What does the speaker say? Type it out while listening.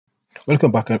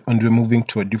Welcome back, and we're moving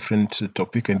to a different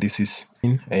topic, and this is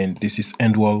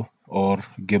end wall or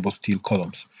Gable steel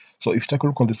columns. So if you take a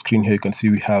look on the screen here, you can see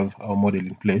we have our model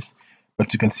in place,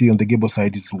 but you can see on the Gable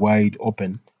side is wide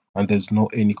open and there's no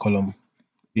any column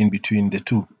in between the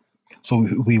two. So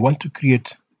we want to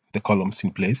create the columns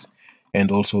in place,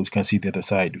 and also you can see the other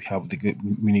side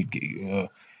we need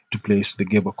to place the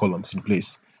Gable columns in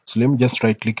place. So let me just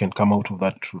right click and come out of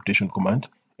that rotation command,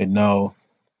 and now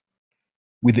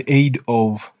with the aid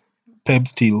of PEB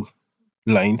steel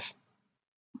lines,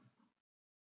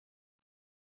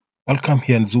 I'll come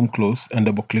here and zoom close and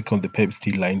double click on the PEB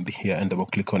steel line here and double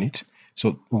click on it.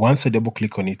 So once I double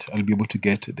click on it, I'll be able to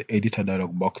get the editor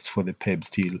dialog box for the PEB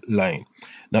steel line.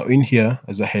 Now in here,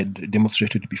 as I had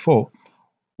demonstrated before,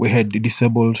 we had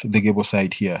disabled the Gable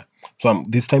side here. So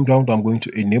this time round, I'm going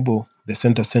to enable the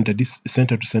center to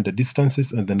center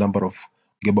distances and the number of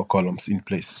Gable columns in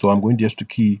place. So I'm going just to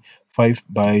key 5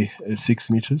 by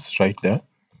 6 meters right there.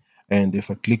 And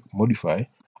if I click modify,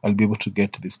 I'll be able to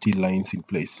get the steel lines in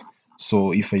place.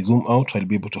 So if I zoom out, I'll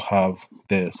be able to have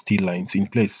the steel lines in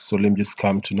place. So let me just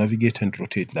come to navigate and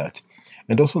rotate that.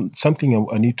 And also something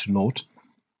I need to note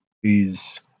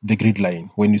is the grid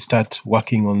line. When you start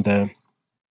working on the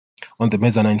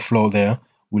mezzanine floor there,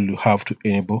 we'll have to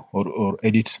enable or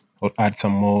edit or add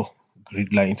some more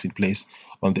grid lines in place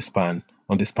on the span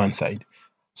side.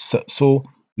 So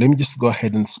let me just go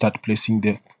ahead and start placing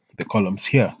the columns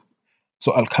here.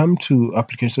 So I'll come to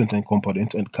applications and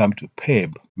components and come to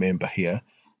PEB member here.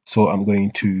 So I'm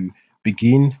going to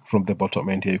begin from the bottom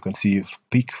end here. You can see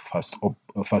pick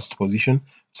first position.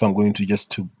 So I'm going to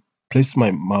just place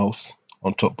my mouse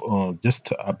on top,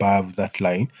 just above that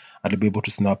line, and I'll be able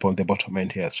to snap on the bottom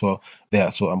end here. So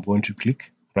I'm going to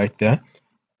click right there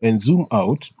and zoom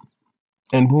out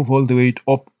and move all the way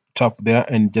up top there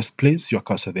and just place your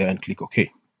cursor there and click OK.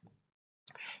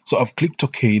 So I've clicked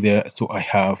OK there, so I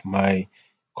have my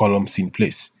columns in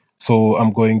place. So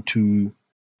I'll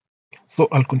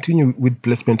continue with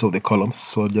placement of the columns.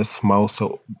 So I'll just mouse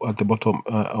at the bottom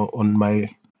on my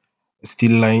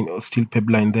steel line or steel PEB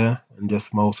line there, and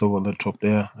just mouse over the top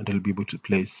there, and I'll be able to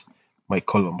place my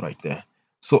column right there.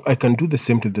 So I can do the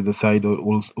same to the other side,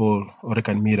 or I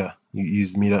can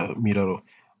use mirror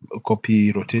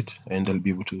copy, rotate, and I'll be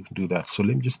able to do that. So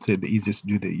let me just say the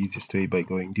easiest way by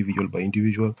going individual by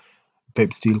individual,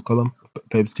 PEB steel column,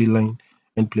 PEB steel line,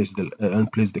 and place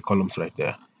the columns right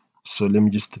there. So let me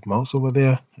just mouse over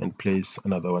there and place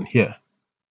another one here.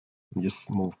 Just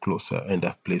move closer and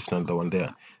I've placed another one there.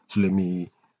 So let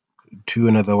me do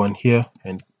another one here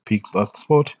and pick that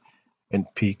spot and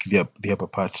pick the upper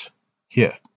part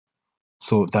here.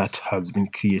 So that has been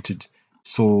created.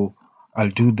 So I'll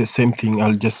do the same thing.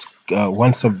 I'll just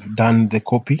once I've done the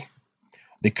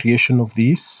creation of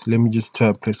this, let me just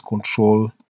press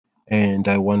Control, and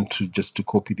I want to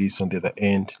copy this on the other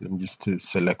end. Let me just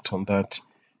select on that,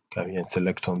 come here and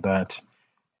select on that,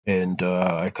 and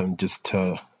I can just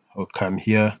come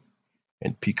here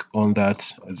and pick on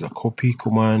that as a copy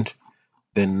command.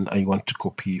 Then I want to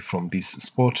copy from this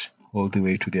spot all the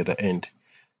way to the other end.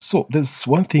 So there's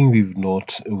one thing we've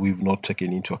not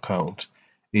taken into account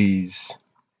is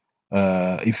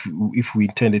if we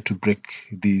intended to break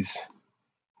these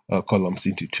columns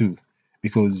into two,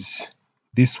 because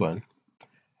this one,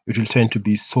 it will tend to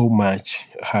be so much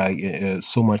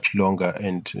longer,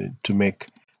 and to make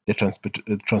the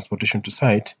transportation to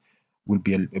site will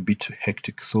be a bit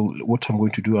hectic. So what I'm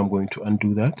going to do, I'm going to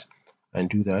undo that, and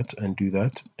do that, and do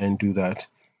that, and do that,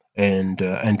 and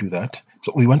do that.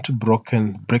 So we want to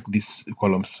break these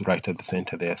columns right at the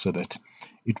center there, so that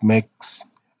it makes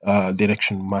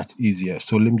direction much easier.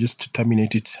 So let me just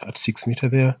terminate it at 6 meters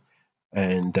there,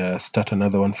 and start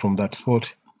another one from that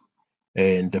spot,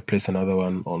 and place another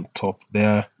one on top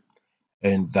there,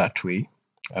 and that way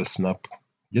I'll snap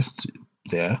just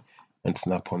there and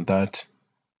snap on that,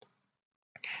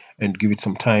 and give it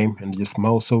some time, and just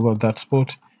mouse over that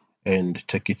spot and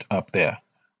take it up there.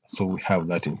 So we have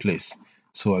that in place.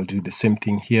 So I'll do the same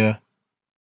thing here.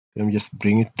 Let me just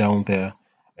bring it down there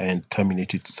and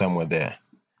terminate it somewhere there.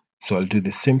 So I'll do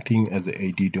the same thing as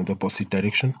I did in the opposite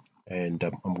direction, and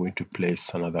I'm going to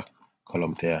place another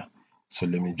column there. So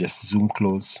let me just zoom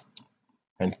close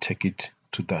and take it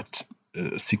to that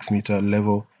 6 meter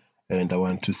level, and I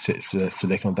want to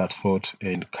select on that spot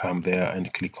and come there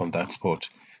and click on that spot.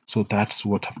 So that's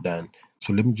what I've done.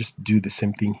 So let me just do the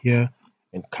same thing here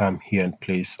and come here and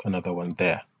place another one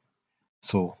there.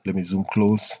 So let me zoom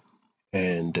close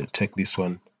and take this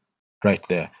one right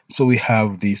there. So we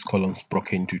have these columns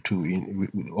broken into two.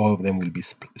 All of them will be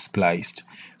spliced.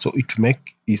 So it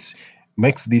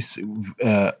makes this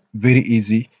very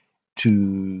easy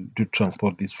to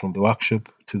transport this from the workshop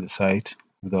to the site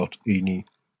without any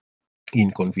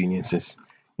inconveniences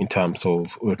in terms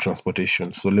of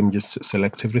transportation. So let me just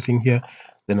select everything here,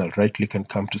 then I'll right click and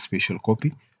come to special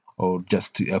copy, or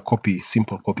just a copy,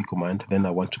 simple copy command. Then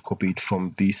I want to copy it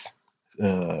from this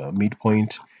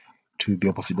midpoint to the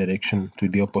opposite direction, to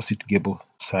the opposite gable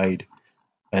side,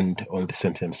 and on the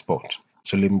same spot.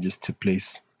 So let me just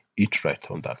place it right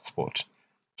on that spot.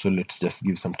 So let's just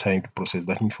give some time to process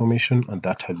that information, and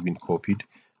that has been copied.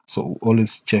 So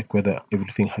always check whether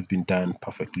everything has been done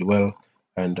perfectly well,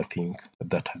 and I think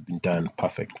that has been done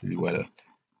perfectly well.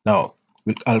 Now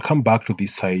I'll come back to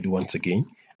this side once again,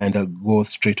 and I'll go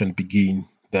straight and begin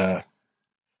the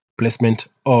placement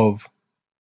of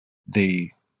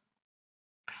the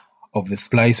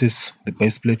splices, the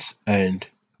base plates, and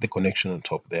the connection on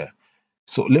top there.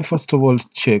 So let's first of all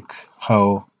check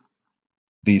how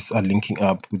these are linking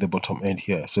up with the bottom end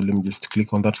here. So let me just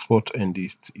click on that spot, and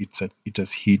it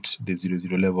has hit the 0,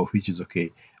 0 level, which is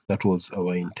okay. That was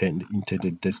our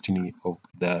intended destiny of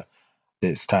the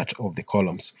start of the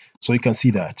columns. So you can see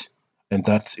that, and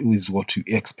that is what you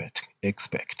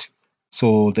expect.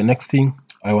 So the next thing,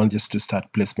 I want just to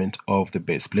start placement of the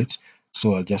base plate.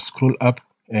 So I'll just scroll up,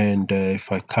 and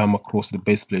if I come across the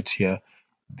base plate here,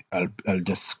 I'll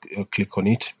just click on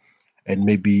it, and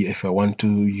maybe if I want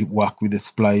to work with the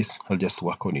splice, I'll just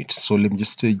work on it. So let me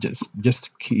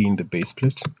just key in the base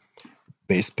plate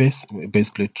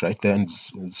right there, and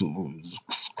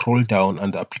scroll down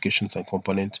under applications and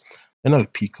component, and I'll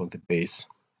pick on the base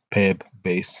PEB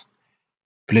base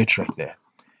plate right there.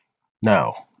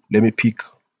 Now let me pick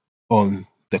on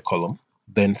the column,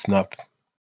 then snap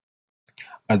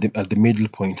at the middle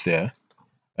point there,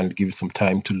 and give it some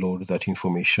time to load that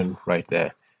information right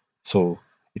there. So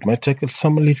it might take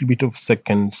some little bit of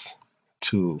seconds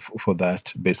for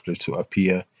that base plate to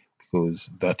appear, because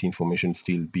that information is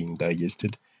still being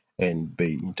digested and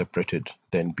be interpreted,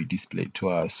 then be displayed to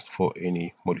us for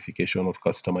any modification or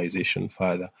customization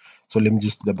further. So let me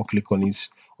just double click on it,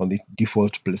 on the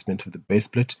default placement of the base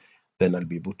plate, then I'll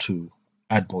be able to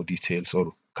add more details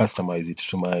or customize it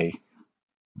to my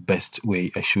best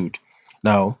way I should.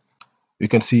 Now you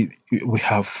can see we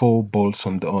have 4 bolts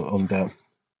on the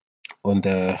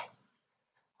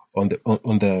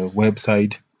web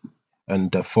side,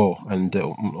 and 4, and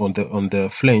on the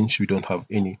flange we don't have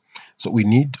any. So we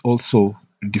need also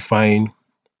define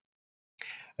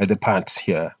the parts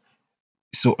here.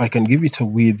 So I can give it a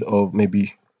width of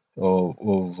maybe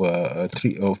of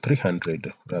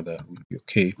 300 rather would be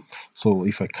okay. So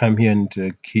if I come here and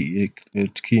key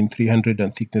in 300,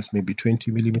 and thickness maybe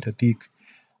 20 millimeter thick,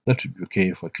 that would be okay.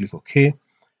 If I click OK,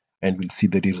 and we'll see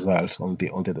the result on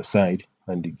the other side,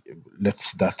 and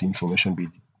let that information be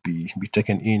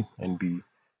taken in and be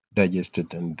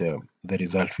digested, and the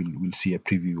result we'll see a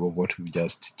preview of what we've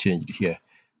just changed here.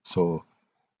 So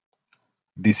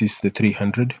this is the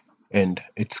 300, and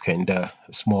it's kinda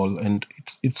small, and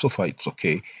it's so far it's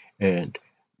okay. And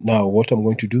now what I'm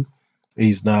going to do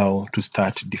is now to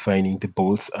start defining the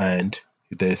bolts and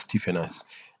the stiffeners.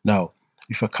 Now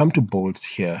if I come to bolts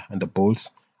here, and the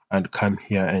bolts, and come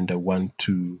here, and I want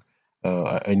to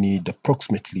I need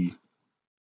approximately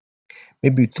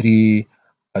maybe 3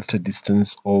 at a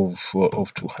distance of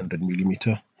 200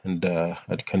 millimeter, and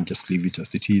I can just leave it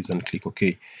as it is and click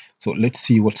OK. So let's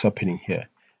see what's happening here.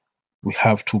 We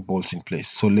have 2 bolts in place,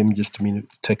 so let me just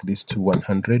take this to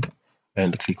 100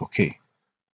 and click OK.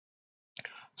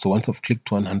 So once I've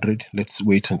clicked 100, let's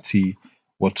wait and see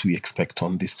what we expect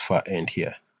on this far end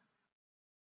here.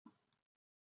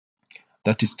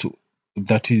 That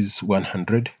is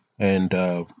 100, and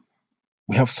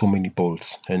we have so many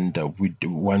bolts, and we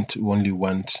only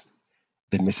want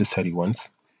the necessary ones.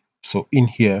 So in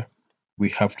here we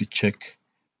have to check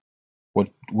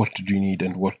what do we need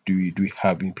and what do we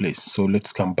have in place. So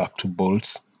let's come back to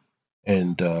bolts,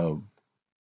 and I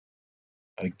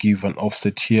give an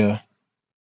offset here.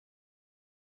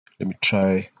 Let me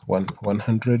try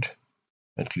 100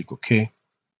 and click OK.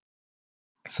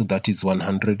 So that is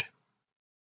 100.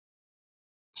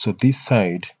 So this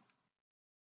side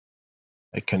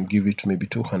I can give it maybe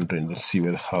 200 and see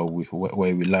where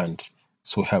we land.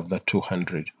 So we have that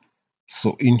 200.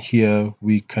 So in here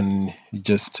we can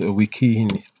just we key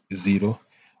in 0.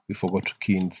 We forgot to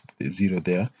key in 0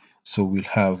 there. So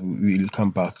we'll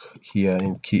come back here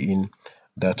and key in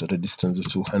that at a distance of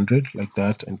 200 like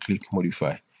that, and click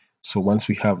modify. So once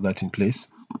we have that in place,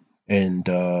 and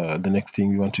the next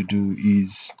thing we want to do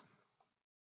is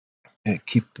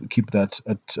keep that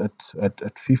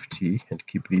at 50, and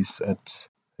keep this at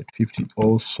 50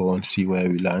 also, and see where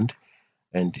we land.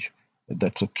 And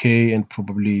that's okay. And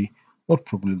probably not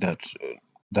probably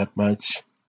that much.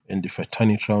 And if I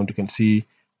turn it around, you can see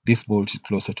this bolt is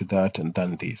closer to that and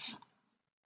than this.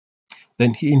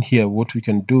 Then in here, what we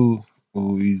can do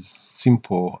is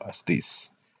simple as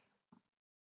this.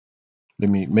 Let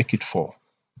me make it four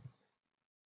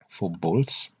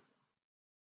bolts.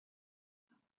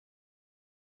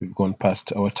 We've gone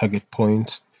past our target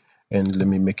point, and let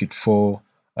me make it 4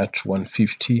 at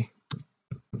 150,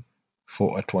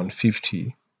 4 at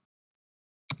 150,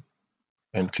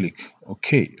 and click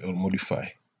OK or modify.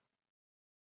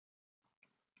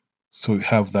 So we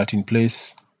have that in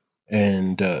place,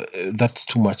 and that's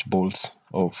too much bolts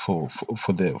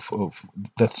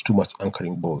that's too much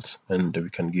anchoring bolts, and we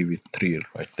can give it 3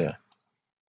 right there.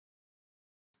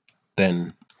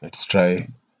 Then let's try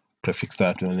prefix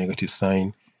that with a negative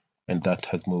sign, and that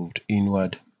has moved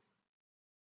inward.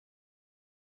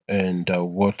 And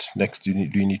what next we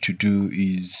need to do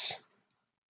is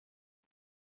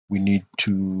we need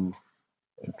to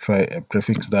try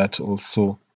prefix that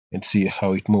also and see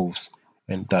how it moves,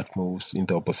 and that moves in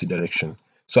the opposite direction.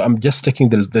 So I'm just taking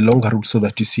the longer route so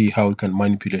that you see how we can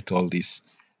manipulate all this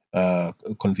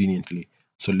conveniently.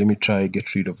 So let me try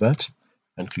get rid of that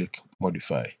and click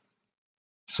modify.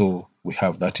 So we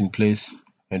have that in place,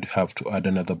 and we have to add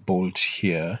another bolt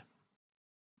here.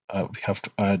 We have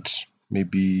to add,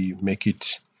 maybe make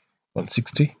it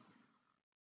 160,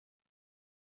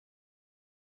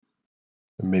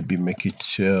 maybe make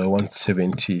it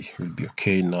 170 will be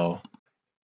okay now.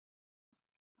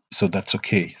 So that's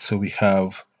okay. So we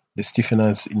have the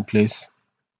stiffeners in place.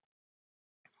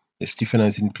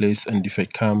 And if I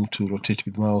come to rotate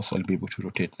with mouse, I'll be able to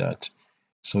rotate that.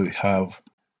 So we have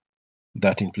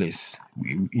that in place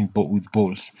with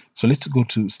bolts. So let's go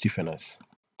to stiffeners.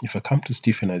 If I come to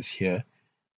stiffeners here,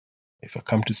 let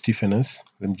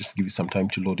me just give you some time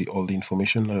to load all the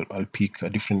information. I'll pick a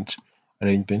different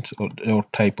arrangement or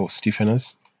type of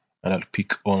stiffeners, and I'll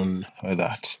pick on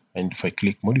that. And if I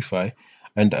click modify,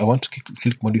 and I want to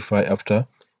click modify after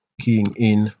keying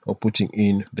in or putting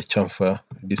in the chamfer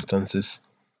distances.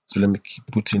 So let me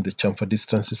put in the chamfer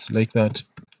distances like that,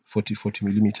 40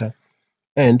 millimeter.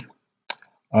 And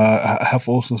I have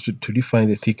also to define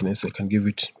the thickness. I can give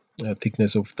it a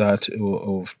thickness of that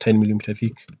of 10 millimeter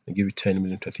thick. I give it 10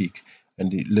 millimeter thick,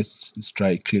 and let's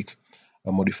try click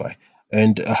modify.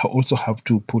 And I also have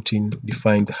to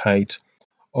define the height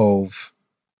of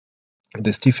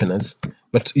the stiffeners.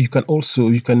 But you can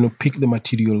pick the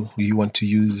material you want to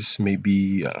use.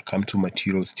 Maybe I'll come to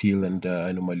material steel, and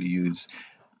I normally use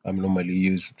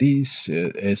this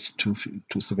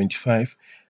S275.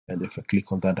 And if I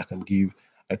click on that, I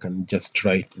can just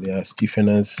write there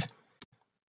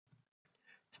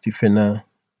stiffener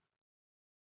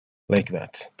like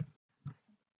that.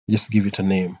 Just give it a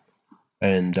name,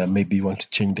 and maybe you want to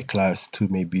change the class to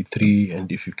maybe 3,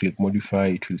 and if you click modify,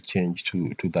 it will change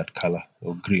to that color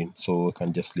or green. So I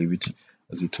can just leave it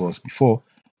as it was before.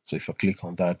 So if I click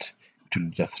on that, it will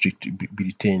just be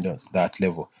retained at that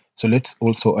level. So let's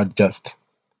also adjust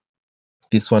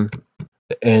this one,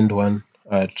 the end one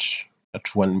at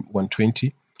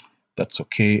 120. That's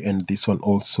okay. And this one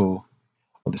also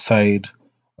on the side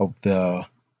of the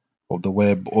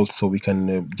web, also we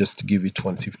can just give it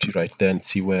 150 right there and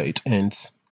see where it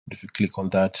ends. If you click on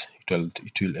that,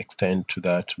 it will extend to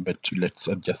that, but let's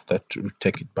adjust that to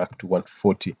take it back to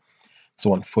 140.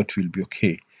 So 140 will be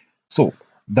okay. So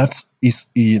that is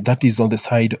on the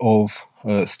side of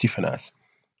stiffeners.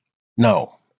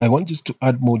 Now I want just to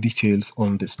add more details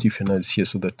on the stiffeners here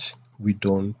so that we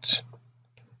don't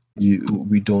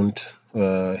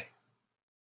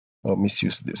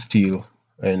misuse the steel.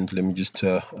 And let me just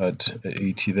add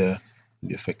 80 there.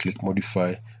 If I click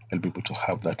modify, I'll be able to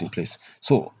have that in place.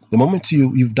 So the moment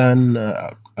you've done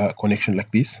a connection like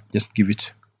this, just give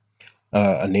it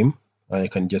a name. I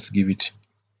can just give it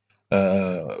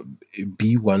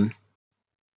B1,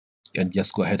 and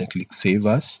just go ahead and click save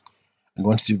as. And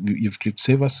once you've clicked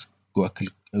save as, go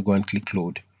and click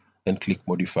load, then click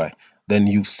modify. Then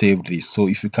you've saved this. So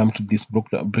if you come to this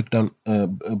drop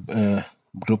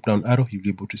down arrow, you'll be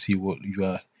able to see what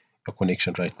your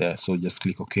connection right there. So just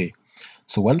click OK.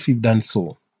 So once you've done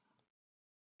so,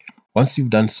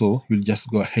 you'll just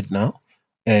go ahead now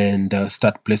and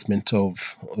start placement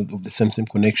of the same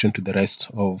connection to the rest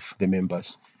of the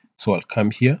members. So I'll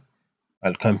come here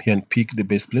and pick the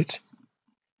base plate,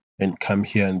 and come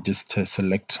here and just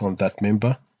select on that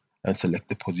member and select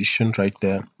the position right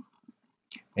there,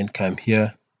 and come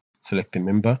here, select the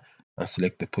member and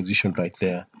select the position right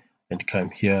there, and come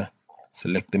here,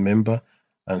 select the member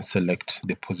and select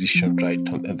the position right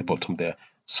at the bottom there.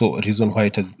 So the reason why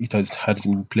it has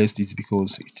been placed is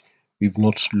because we've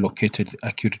not located the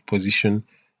accurate position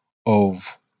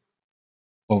of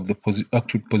the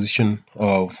accurate position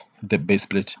of the base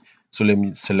plate. So let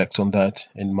me select on that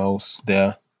and mouse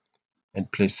there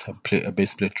and place a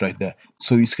base plate right there.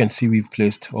 So you can see we've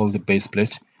placed all the base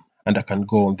plate, and I can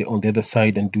go on the other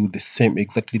side and do the same,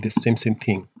 exactly the same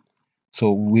thing.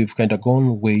 So we've kind of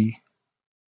gone way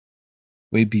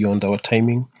beyond our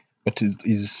timing, but it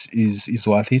is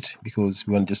worth it, because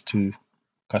we want just to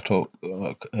cut off,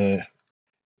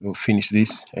 finish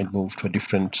this and move to a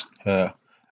different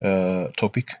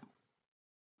topic,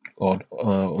 or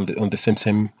on the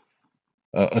same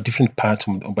a different part,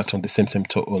 but on the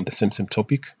same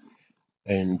topic.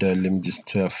 And let me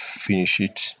just finish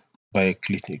it by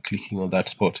clicking on that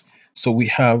spot. So we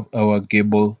have our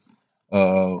Gable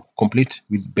complete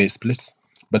with base plates,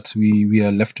 but we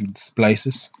are left with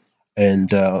splices and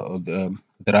the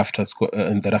rafters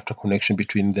and the rafter connection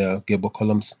between the Gable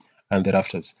columns and the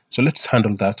rafters. So let's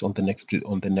handle that on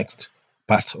the next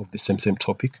part of the same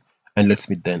topic, and let's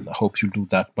meet then. I hope you'll do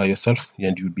that by yourself,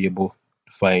 and you'll be able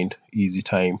to find easy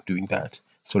time doing that.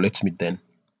 So let's meet then.